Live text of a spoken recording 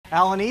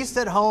Allen East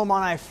at home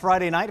on a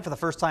Friday night for the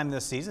first time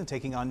this season,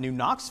 taking on New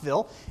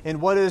Knoxville in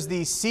what is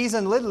the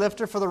season lid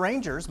lifter for the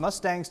Rangers.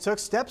 Mustangs took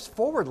steps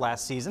forward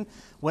last season,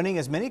 winning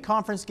as many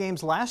conference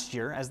games last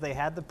year as they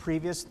had the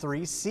previous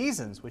 3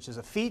 seasons, which is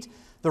a feat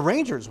the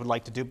Rangers would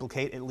like to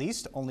duplicate at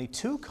least only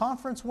 2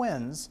 conference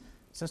wins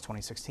since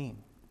 2016.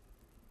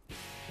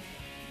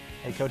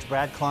 Head coach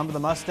Brad Clumb of the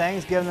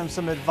Mustangs giving them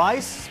some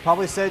advice.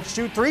 Probably said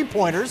shoot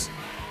 3-pointers.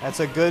 That's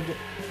a good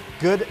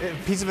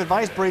piece of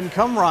advice. Braden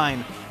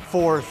Cumrine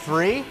for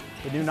 3.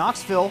 The New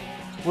Knoxville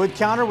would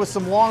counter with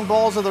some long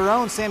balls of their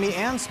own. Sammy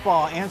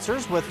Anspaugh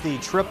answers with the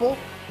triple.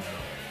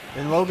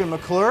 Then Logan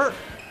McClure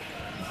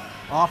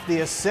off the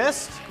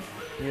assist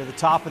near the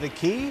top of the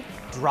key.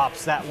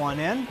 Drops that one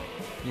in.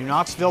 New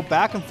Knoxville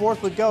back and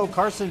forth would go.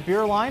 Carson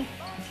Bierlein,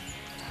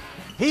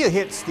 he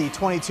hits the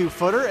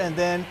 22-footer, and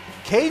then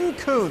Caden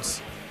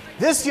Kuntz.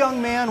 This young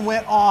man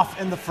went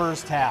off in the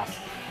first half.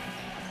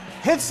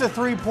 Hits the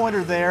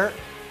 3-pointer there,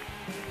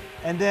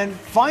 and then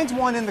finds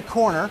one in the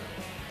corner.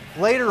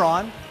 Later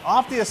on,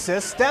 off the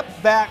assist, step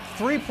back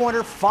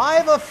 3-pointer,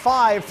 5 of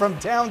 5 from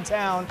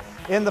downtown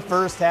in the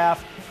first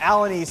half.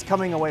 Allen East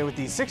coming away with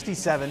the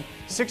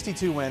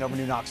 67-62 win over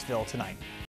New Knoxville tonight.